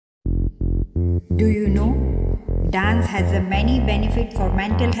Do you know? Dance has a many benefits for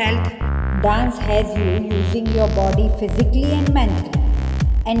mental health. Dance has you using your body physically and mentally.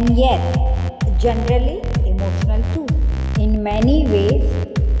 And yes, generally emotional too. In many ways,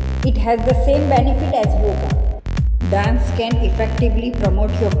 it has the same benefit as yoga. Dance can effectively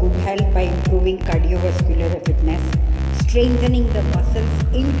promote your good health by improving cardiovascular fitness, strengthening the muscles,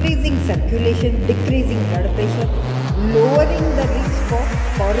 increasing circulation, decreasing blood pressure, lowering the risk of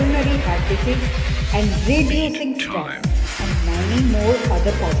coronary heart disease, and reducing stress, and many more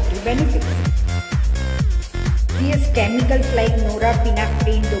other positive benefits. These chemicals like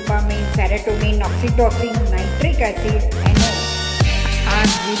norepinephrine, dopamine, serotonin, oxytocin, nitric acid, and are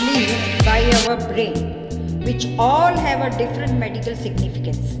released by our brain, which all have a different medical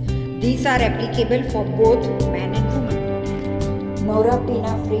significance. These are applicable for both men and women.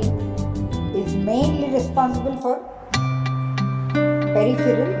 Norepinephrine is mainly responsible for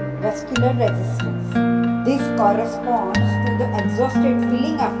peripheral vascular resistance. This corresponds to the exhausted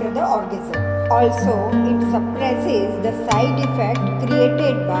feeling after the orgasm. Also, it suppresses the side effect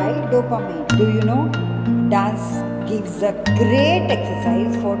created by dopamine. Do you know? Dance gives a great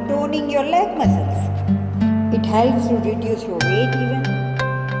exercise for toning your leg muscles. It helps to reduce your weight even.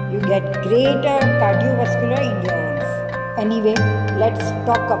 You get greater cardiovascular endurance. Anyway, let's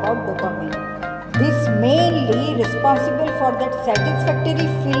talk about dopamine. This mainly responsible for that satisfactory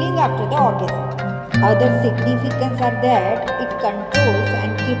feeling after the orgasm. Other significance are that it controls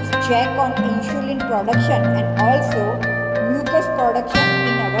and keeps check on insulin production and also mucus production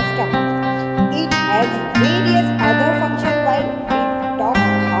in our stomach. It has various other functions while we talk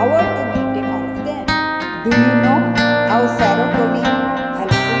how to maintain all of them. Do you know how serotonin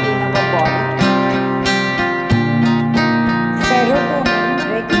helpful in our body? Serotonin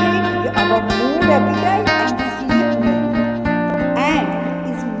regulates our mood, appetite and sleep and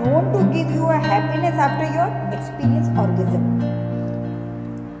is known to give you a happiness after your experience orgasm.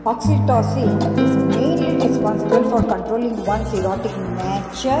 Oxytocin is mainly responsible for controlling one's erotic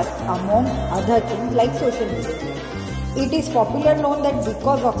nature among other things like social behavior. It is popular known that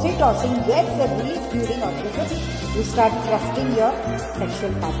because oxytocin gets released during orgasm, you start trusting your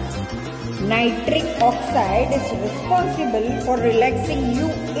sexual partner. Nitric oxide is responsible for relaxing you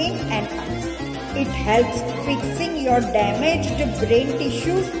in and out. It helps fixing your damaged brain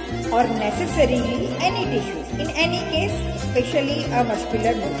tissues or necessarily any tissues, in any case, especially a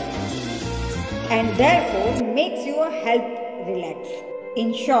muscular movement, and therefore makes you help relax.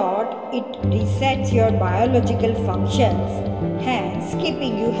 In short, it resets your biological functions, hence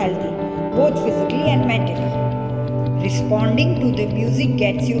keeping you healthy, both physically and mentally. Responding to the music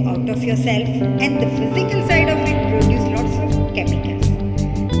gets you out of yourself, and the physical side of it produces lots of chemicals.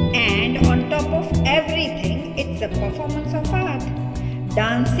 And on top of everything, it's a performance of art.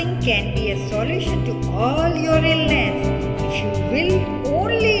 Dancing can be a solution to all your illness if you will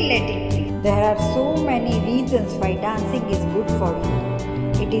only let it be. There are so many reasons why dancing is good for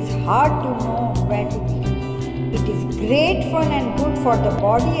you. It is hard to know where to begin. It is great fun and good for the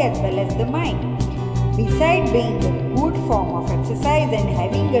body as well as the mind. Besides being a good form of exercise and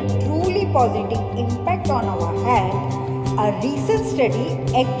having a truly positive impact on our health, a recent study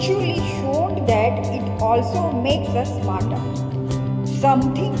actually showed that it also makes us smarter.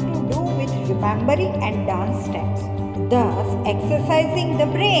 Something to do with remembering and dance steps, thus exercising the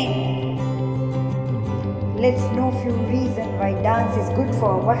brain. Let's know few reasons why dance is good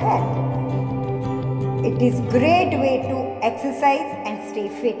for our health. It is great way to exercise and stay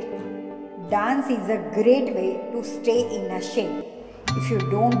fit. Dance is a great way to stay in a shape. If you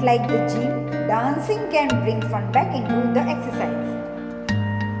don't like the gym, dancing can bring fun back into the exercise.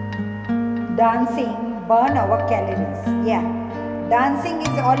 Dancing burn our calories. Yeah. Dancing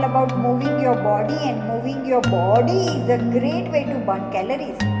is all about moving your body, and moving your body is a great way to burn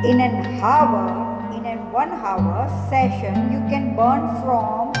calories. In a 1 hour session, you can burn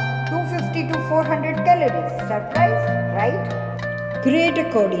from 250 to 400 calories. Surprise, right? Greater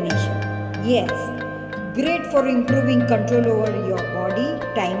coordination. Yes, great for improving control over your body,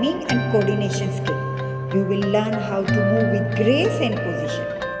 timing and coordination skill. You will learn how to move with grace and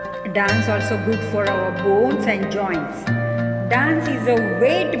position. Dance also good for our bones and joints. Dance is a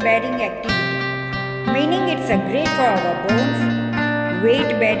weight-bearing activity, meaning it's a great for our bones.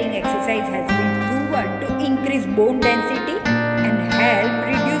 Weight-bearing exercise has been proven to increase bone density and help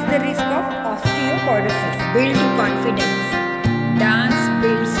reduce the risk of osteoporosis. Build confidence. Dance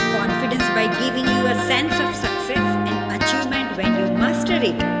builds confidence by giving you a sense of success and achievement when you master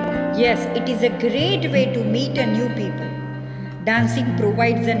it. Yes, it is a great way to meet a new people. Dancing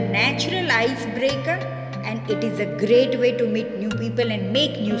provides a natural icebreaker and it is a great way to meet new people and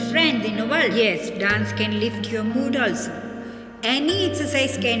make new friends in the world. Yes, dance can lift your mood also. Any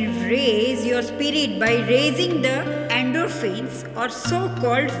exercise can raise your spirit by raising the endorphins or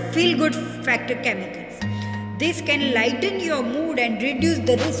so-called feel-good factor chemicals. This can lighten your mood and reduce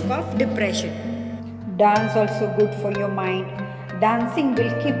the risk of depression. Dance also good for your mind. Dancing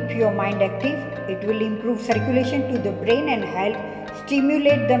will keep your mind active. It will improve circulation to the brain and help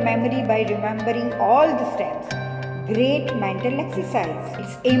stimulate the memory by remembering all the steps. Great mental exercise.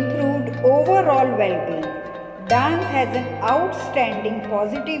 It's improved overall well-being. Dance has an outstanding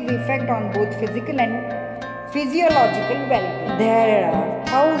positive effect on both physical and physiological well-being. There are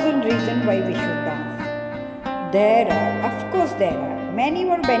 1,000 reasons why we should dance. There are many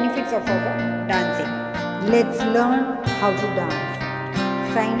more benefits of our dancing. Let's learn how to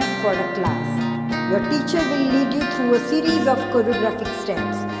dance. Sign up for a class. Your teacher will lead you through a series of choreographic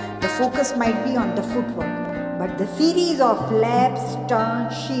steps. The focus might be on the footwork, but the series of laps,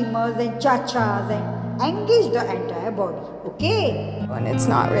 turns, shimmers and cha-chas and engage the entire body, okay? And it's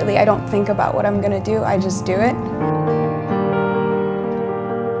not really, I don't think about what I'm gonna do, I just do it.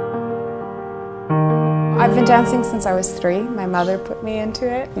 I've been dancing since I was 3. My mother put me into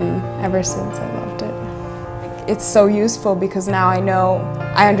it, and ever since I loved it. It's so useful because now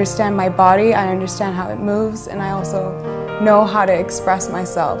I understand my body, I understand how it moves, and I also know how to express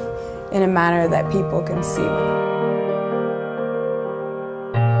myself in a manner that people can see.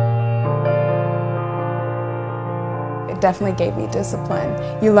 It definitely gave me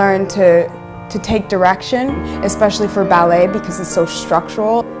discipline. You learn to take direction, especially for ballet because it's so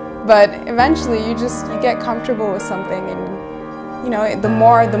structural. But eventually you get comfortable with something, and the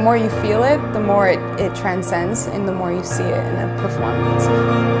more you feel it, the more it transcends and the more you see it in a performance.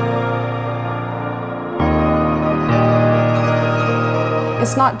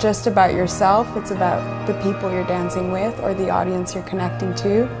 It's not just about yourself, it's about the people you're dancing with or the audience you're connecting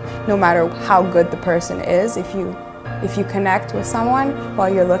to. No matter how good the person is, if you connect with someone while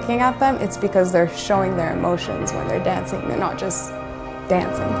you're looking at them, it's because they're showing their emotions when they're dancing. They're not just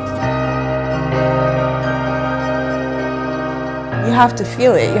dancing. You have to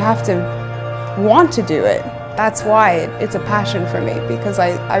feel it, you have to want to do it. That's why it's a passion for me, because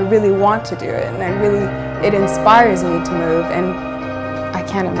I really want to do it, and it inspires me to move, and I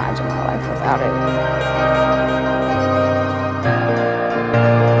can't imagine my life without it.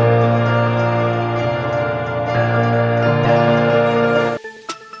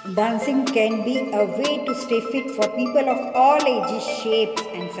 Dancing can be a way to stay fit for people of all ages, shapes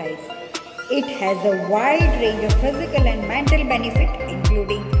and size. It has a wide range of physical and mental benefits,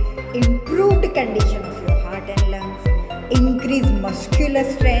 including improved condition of your heart and lungs, increased muscular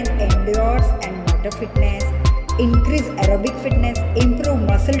strength, endurance and motor fitness, increased aerobic fitness, improved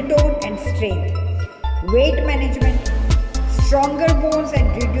muscle tone and strength, weight management, stronger bones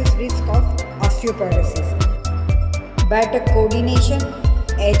and reduced risk of osteoporosis, better coordination,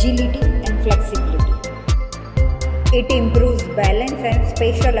 agility and flexibility. It improves balance and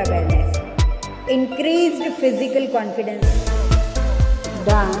spatial awareness. Increased physical confidence.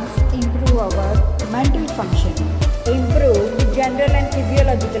 Dance improve our mental function, improve general and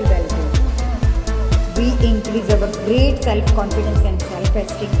physiological well-being. We increase our great self-confidence and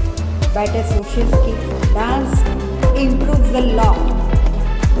self-esteem, better social skills. Dance improves a lot.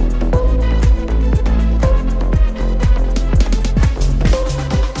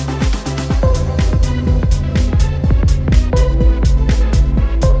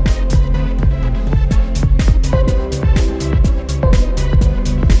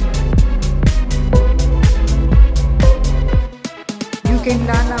 You can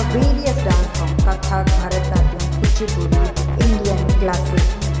learn a various dance from Kathak, Bharatanatyam, Kuchipudi, Indian, classic,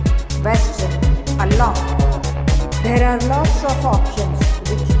 Western, a lot. There are lots of options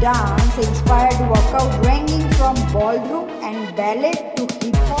which dance-inspired workout ranging from ballroom and ballet to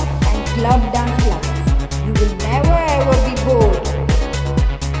hip-hop and club dance classes. You will never ever be bored.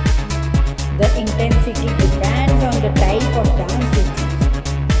 The intensity depends on the type of dance you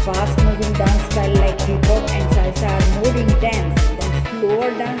choose. Fast-moving dance style like hip-hop and salsa are more intense than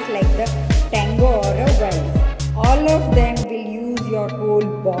slower dance like the tango or a waltz. All of them will use your whole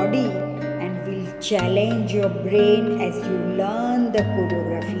body and will challenge your brain as you learn the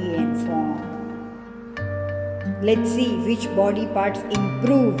choreography and form. Let's see which body parts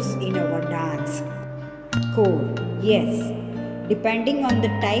improves in our dance. Core. Yes. Depending on the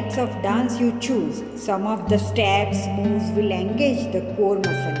types of dance you choose, some of the steps, moves will engage the core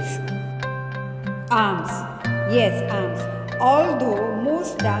muscles. Arms. Yes, arms. Although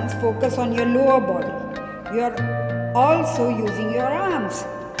most dance focus on your lower body, you are also using your arms.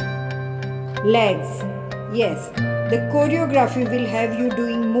 Legs. Yes, the choreography will have you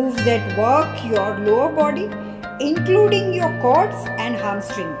doing moves that work your lower body, including your quads and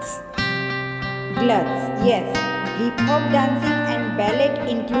hamstrings. Glutes. Yes, hip hop dancing and ballet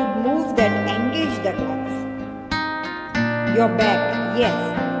include moves that engage the glutes. Your back. Yes,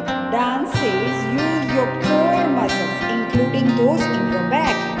 dances use your core muscles, including those in your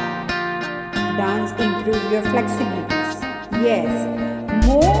back. Dance improve your flexibilities. Yes,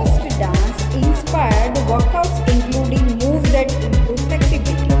 most dance-inspired workouts including moves that improve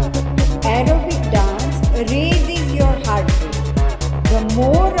flexibility. Aerobic dance raises your heart rate. The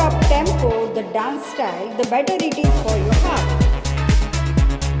more up-tempo the dance style, the better it is for your heart.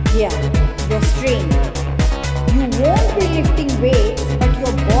 Yeah, your strength. You won't be lifting weights, but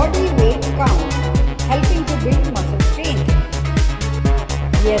your body weight counts, helping to build muscle strength.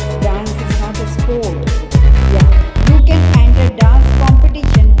 Yes, dance is not a sport. Yeah, you can enter dance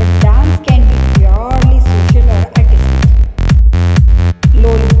competition, but dance can be purely social or artistic.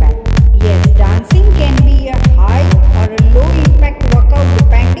 Low impact. Yes, dancing can be a high or a low impact workout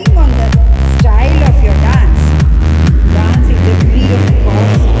depending on the style of your dance. Dance is a free of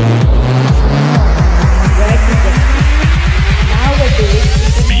cost. Where to get it? Nowadays,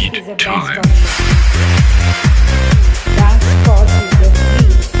 internet is a best option. Dance course is a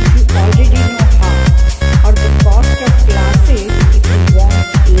free if you already know how, or the cost of classes if you want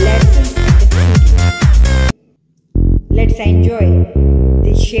lessons at the studio. Let's enjoy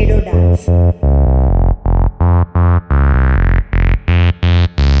this shadow dance.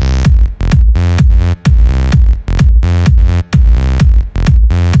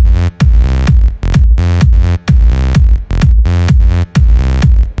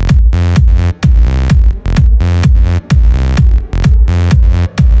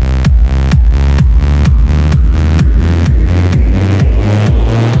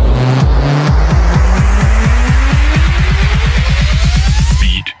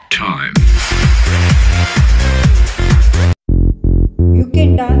 You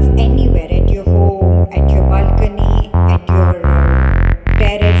can dance anywhere, at your home, at your balcony, at your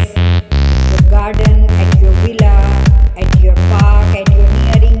terrace, your garden, at your villa, at your park, at your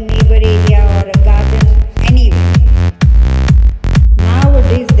nearing neighbor area or a garden, anywhere.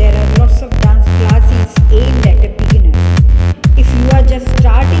 Nowadays there are lots of dance classes aimed at a beginner. If you are just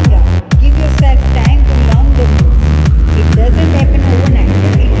starting out, give yourself time to learn the moves. It doesn't happen overnight,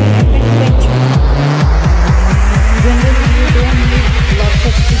 but it will happen eventually. Generally, you don't need lots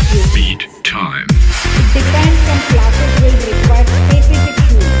of equipment. Beat time. It depends. Some classes will require specific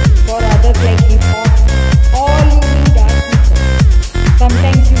shoes. For others like hip hop, all you need are sneakers.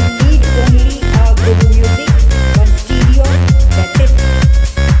 Sometimes you need only good music, one stereo, that's it.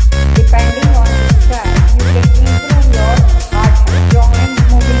 Depending on the style, you can improve your heart health, joint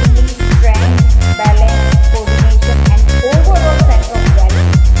mobility, strength, balance, coordination, and overall sense of balance,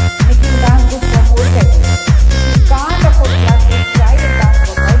 making dance good for whole category. You can't afford classes, try a dance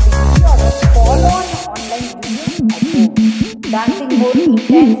workout degree or follow on online videos at home. Dancing more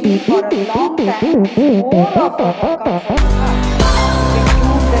intensely for a long time is more of a workout for the heart. You can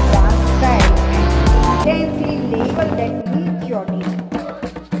choose the dance style and intensely label that meets your needs.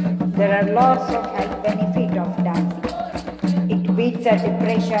 There are lots of health benefits of dancing. It beats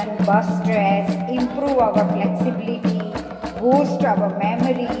depression, bursts stress, improve our flexibility, boost our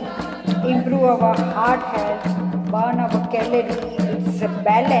memory, improve our heart health, burn our calories, it's a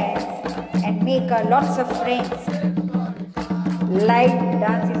balance, and make lots of friends. Light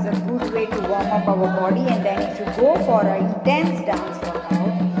dance is a good way to warm up our body, and then if you go for an intense dance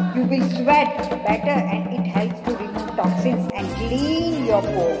workout, you will sweat better and it helps to remove toxins and clean your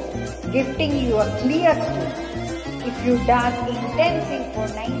pores, gifting you a clear skin. If you dance intensely for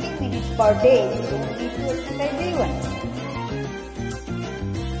 90 minutes per day, you don't need to exercise even.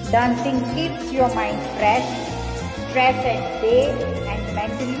 Dancing keeps your mind fresh, stress at bay, and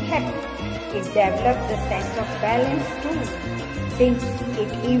mentally happy. It develops the sense of balance too. Since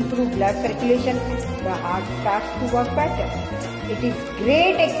it improves blood circulation, the heart starts to work better. It is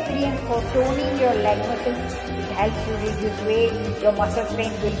great experience for toning your leg muscles. It helps you reduce weight, your muscle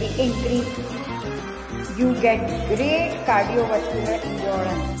strength will be increased. You get great cardiovascular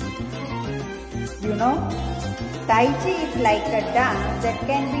endurance. You know, Tai Chi is like a dance that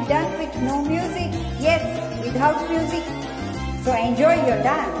can be done with no music. Yes, without music. So enjoy your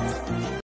dance.